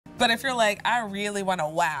But if you're like, I really want a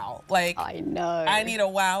wow, like, I know. I need a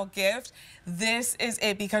wow gift, this is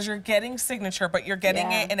it, because you're getting signature, but you're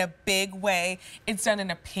getting it in a big way. It's done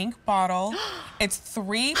in a pink bottle. It's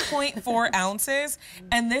 3.4 ounces,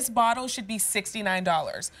 and this bottle should be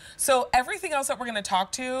 $69. So everything else that we're gonna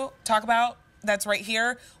talk about that's right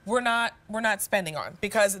here, we're not spending on,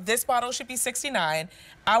 because this bottle should be $69.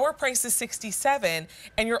 Our price is $67,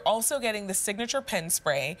 and you're also getting the signature pen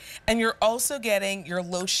spray, and you're also getting your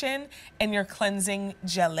lotion and your cleansing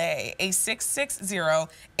gelée. A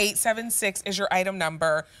 660876 is your item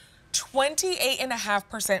number.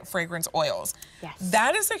 28.5% fragrance oils. Yes.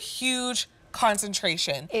 That is a huge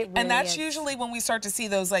concentration. It really and that's is. usually when we start to see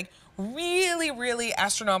those like really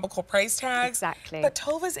astronomical price tags. Exactly. But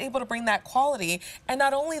Tova's able to bring that quality, and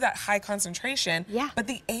not only that high concentration, but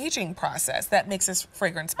the aging process that makes this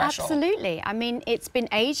fragrance special. Absolutely. I mean, it's been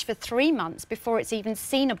aged for 3 months before it's even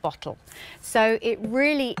seen a bottle. So it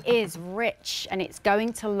really is rich, and it's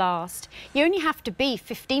going to last. You only have to be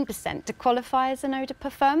 15% to qualify as an eau de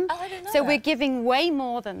parfum. Oh, I didn't know so that. we're giving way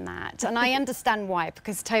more than that. And I understand why,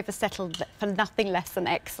 because Tova settled for nothing less than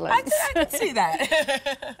excellence. I did see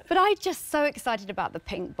that. But I'm just so excited about the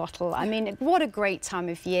pink bottle. I mean, what a great time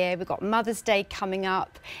of year. We've got Mother's Day coming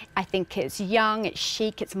up. I think it's young, it's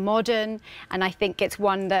chic, it's modern, and I think it's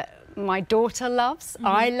one that my daughter loves.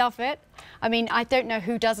 I love it. I mean, I don't know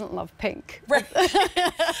who doesn't love pink. Right. And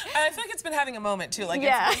I feel like it's been having a moment too. Like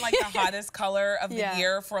it's been like the hottest color of the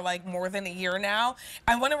year for like more than a year now.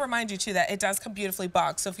 I want to remind you too that it does come beautifully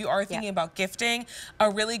boxed. So if you are thinking about gifting,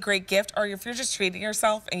 a really great gift, or if you're just treating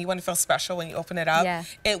yourself and you want to feel special when you open it up,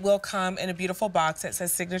 it will come in a beautiful box that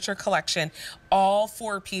says Signature Collection. All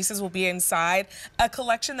 4 pieces will be inside. A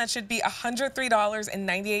collection that should be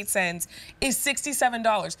 $103.98 is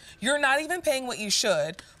 $67. You're not even paying what you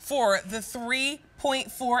should for the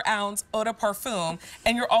 3.4 ounce Eau de Parfum,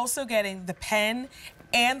 and you're also getting the pen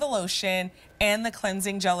and the lotion and the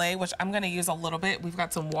cleansing gelée, which I'm gonna use a little bit. We've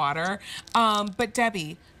got some water. But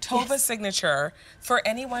Debbie, Tova Signature, for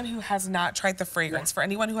anyone who has not tried the fragrance, for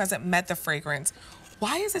anyone who hasn't met the fragrance,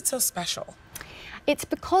 why is it so special? It's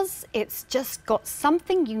because it's just got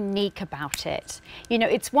something unique about it. You know,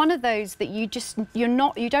 it's one of those that you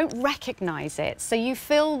don't recognize it. So you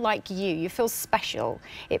feel like you feel special.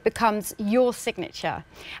 It becomes your signature.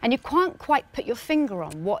 And you can't quite put your finger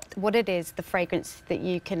on what it is, the fragrance that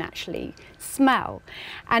you can actually smell.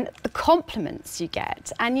 And the compliments you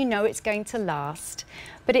get, and you know it's going to last.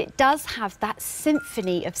 But it does have that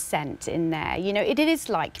symphony of scent in there. You know, it is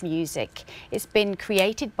like music. It's been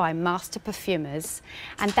created by master perfumers.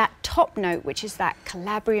 And that top note, which is that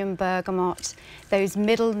Calabrian bergamot, those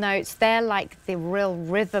middle notes, they're like the real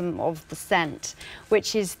rhythm of the scent,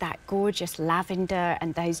 which is that gorgeous lavender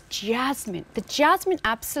and those jasmine. The Jasmine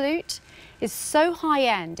Absolute is so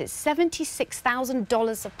high-end. It's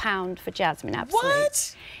 $76,000 a pound for Jasmine Absolute.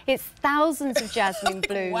 What? It's thousands of jasmine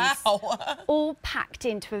blooms, wow, all packed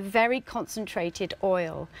into a very concentrated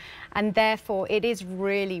oil, and therefore it is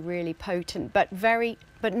really potent, but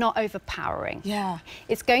not overpowering. Yeah.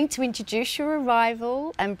 It's going to introduce your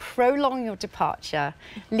arrival and prolong your departure,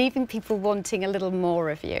 leaving people wanting a little more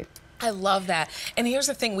of you. I love that. And here's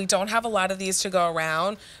the thing, we don't have a lot of these to go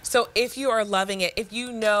around. So if you are loving it, if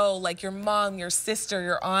you know like your mom, your sister,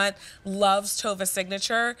 your aunt loves Tova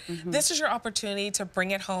Signature, this is your opportunity to bring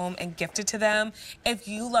it home and gift it to them. If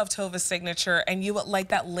you love Tova Signature and you would like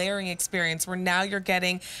that layering experience where now you're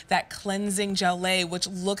getting that cleansing gelée, which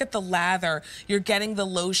look at the lather, you're getting the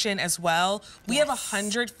lotion as well. We have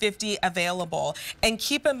 150 available. And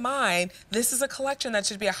keep in mind, this is a collection that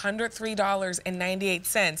should be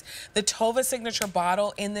 $103.98. The Tova Signature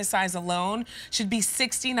bottle in this size alone should be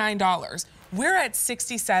 $69. We're at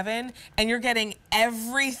 $67, and you're getting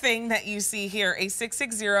everything that you see here. A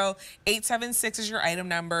 660876 is your item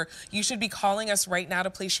number. You should be calling us right now to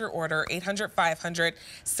place your order,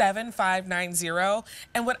 800-500-7590.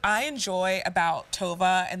 And what I enjoy about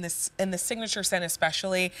Tova and the signature scent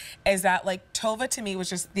especially is that, like, Tova to me was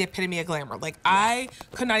just the epitome of glamour. Like, I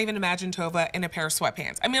could not even imagine Tova in a pair of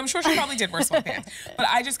sweatpants. I mean, I'm sure she probably did wear sweatpants, but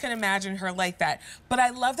I just couldn't imagine her like that. But I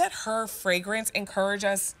love that her fragrance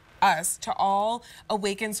encourages us to all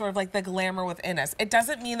awaken sort of like the glamour within us. It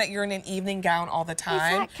doesn't mean that you're in an evening gown all the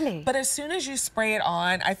time. Exactly. But as soon as you spray it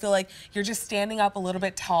on, I feel like you're just standing up a little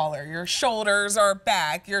bit taller. Your shoulders are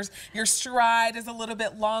back. Your stride is a little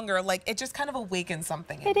bit longer. Like, it just kind of awakens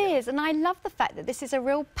something in you. It is, and I love the fact that this is a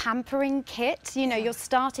real pampering kit. You know, you're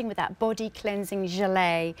starting with that body cleansing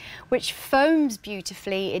gelée, which foams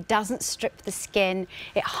beautifully. It doesn't strip the skin.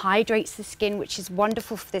 It hydrates the skin, which is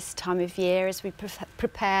wonderful for this time of year as we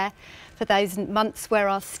prepare care for those months where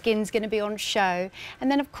our skin's going to be on show.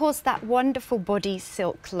 And then of course that wonderful body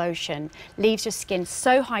silk lotion leaves your skin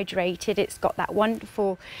so hydrated. It's got that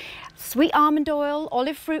wonderful sweet almond oil,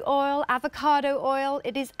 olive fruit oil, avocado oil.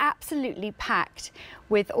 It is absolutely packed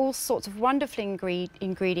with all sorts of wonderful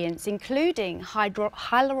ingredients, including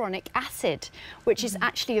hyaluronic acid, which is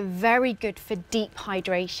actually very good for deep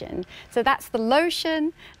hydration. So that's the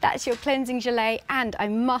lotion, that's your cleansing gelée, and I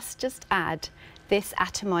must just add, this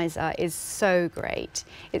atomizer is so great.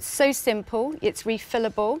 It's so simple, it's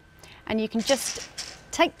refillable, and you can just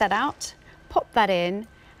take that out, pop that in,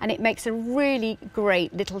 and it makes a really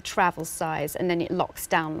great little travel size, and then it locks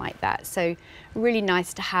down like that. So really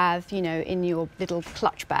nice to have, you know, in your little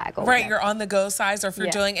clutch bag. Or right, whatever. you're on the go size, or if you're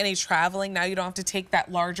doing any traveling, now you don't have to take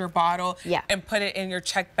that larger bottle and put it in your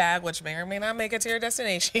check bag, which may or may not make it to your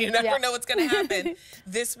destination. You never know what's gonna happen.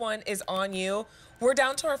 This one is on you. We're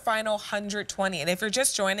down to our final 120, and if you're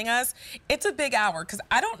just joining us, it's a big hour, because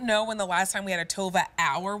I don't know when the last time we had a Tova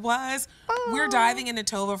hour was. We're diving into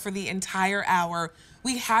Tova for the entire hour.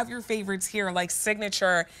 We have your favorites here, like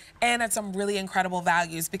Signature, and at some really incredible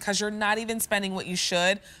values, because you're not even spending what you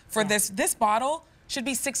should for this. This bottle should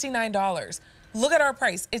be $69. Look at our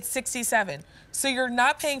price, it's $67. So you're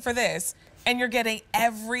not paying for this, and you're getting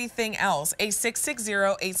everything else.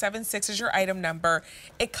 A660876 is your item number.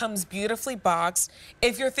 It comes beautifully boxed.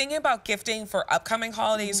 If you're thinking about gifting for upcoming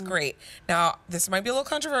holidays, great. Now, this might be a little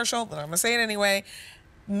controversial, but I'm gonna say it anyway.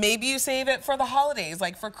 Maybe you save it for the holidays,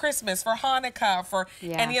 like for Christmas, for Hanukkah, for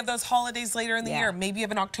any of those holidays later in the year. Maybe you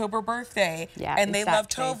have an October birthday and they love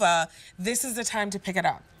Tova. This is the time to pick it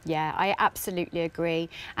up. Yeah, I absolutely agree.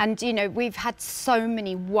 And, you know, we've had so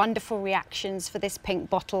many wonderful reactions for this pink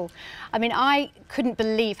bottle. I mean, I couldn't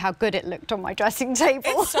believe how good it looked on my dressing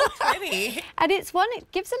table. It's so pretty. And it's one,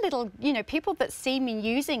 it gives a little, you know, people that see me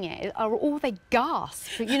using it are all, they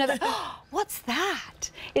gasp. You know, oh, what's that?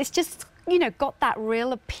 It's just, you know, got that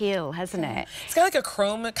real appeal, hasn't it? It's got like a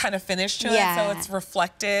chrome kind of finish to it, so it's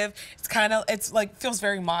reflective. It's kind of, it's like, feels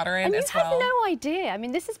very modern and as well. And you have no idea. I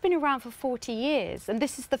mean, this has been around for 40 years, and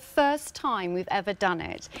this is the first time we've ever done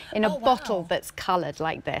it in a bottle that's coloured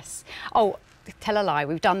like this. Oh, tell a lie,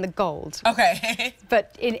 we've done the gold. Okay.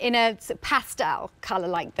 But in a pastel colour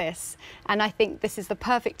like this. And I think this is the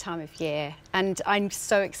perfect time of year. And I'm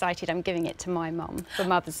so excited I'm giving it to my mum for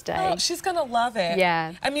Mother's Day. Oh, she's gonna love it.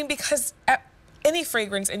 Yeah. I mean, because any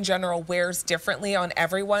fragrance in general wears differently on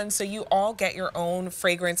everyone, so you all get your own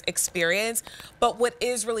fragrance experience. But what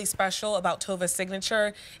is really special about Tova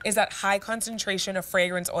Signature is that high concentration of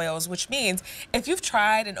fragrance oils, which means if you've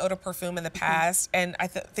tried an Eau de Parfum in the past, and I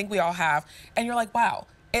think we all have, and you're like, wow,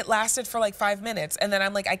 it lasted for like 5 minutes, and then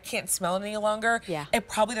I'm like, I can't smell it any longer. It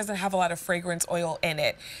probably doesn't have a lot of fragrance oil in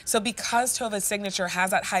it. So because Tova Signature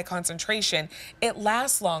has that high concentration, it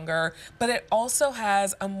lasts longer, but it also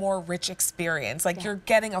has a more rich experience. Like you're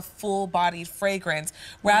getting a full-bodied fragrance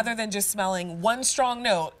rather than just smelling one strong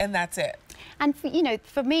note and that's it. And for, you know,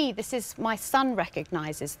 for me, this is, my son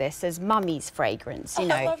recognises this as mummy's fragrance. You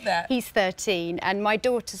know, I love that. He's 13 and my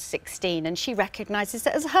daughter's 16, and she recognises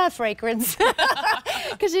it as her fragrance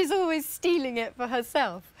because she's always stealing it for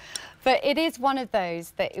herself. But it is one of those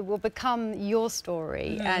that it will become your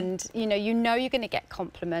story, and you know you're going to get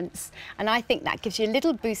compliments, and I think that gives you a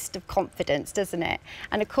little boost of confidence, doesn't it?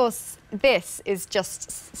 And of course, this is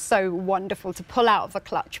just so wonderful to pull out of a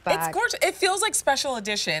clutch bag. It's gorgeous. It feels like special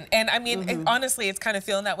edition, and I mean, honestly, it's kind of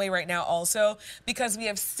feeling that way right now also, because we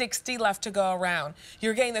have 60 left to go around.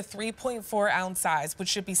 You're getting the 3.4 ounce size, which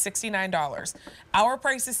should be $69. Our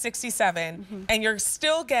price is $67, and you're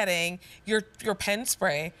still getting your pen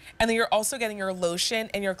spray, and then you're also getting your lotion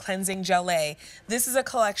and your cleansing gelée. This is a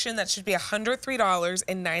collection that should be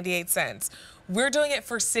 $103.98. We're doing it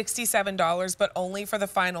for $67, but only for the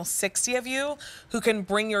final 60 of you who can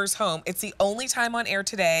bring yours home. It's the only time on air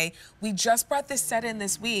today. We just brought this set in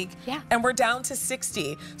this week, and we're down to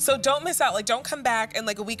 60. So don't miss out. Like, don't come back in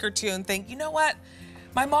like a week or two and think, you know what?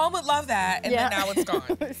 My mom would love that, and then now it's gone.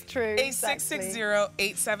 It's true.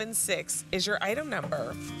 A660876 is your item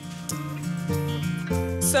number.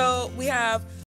 So we have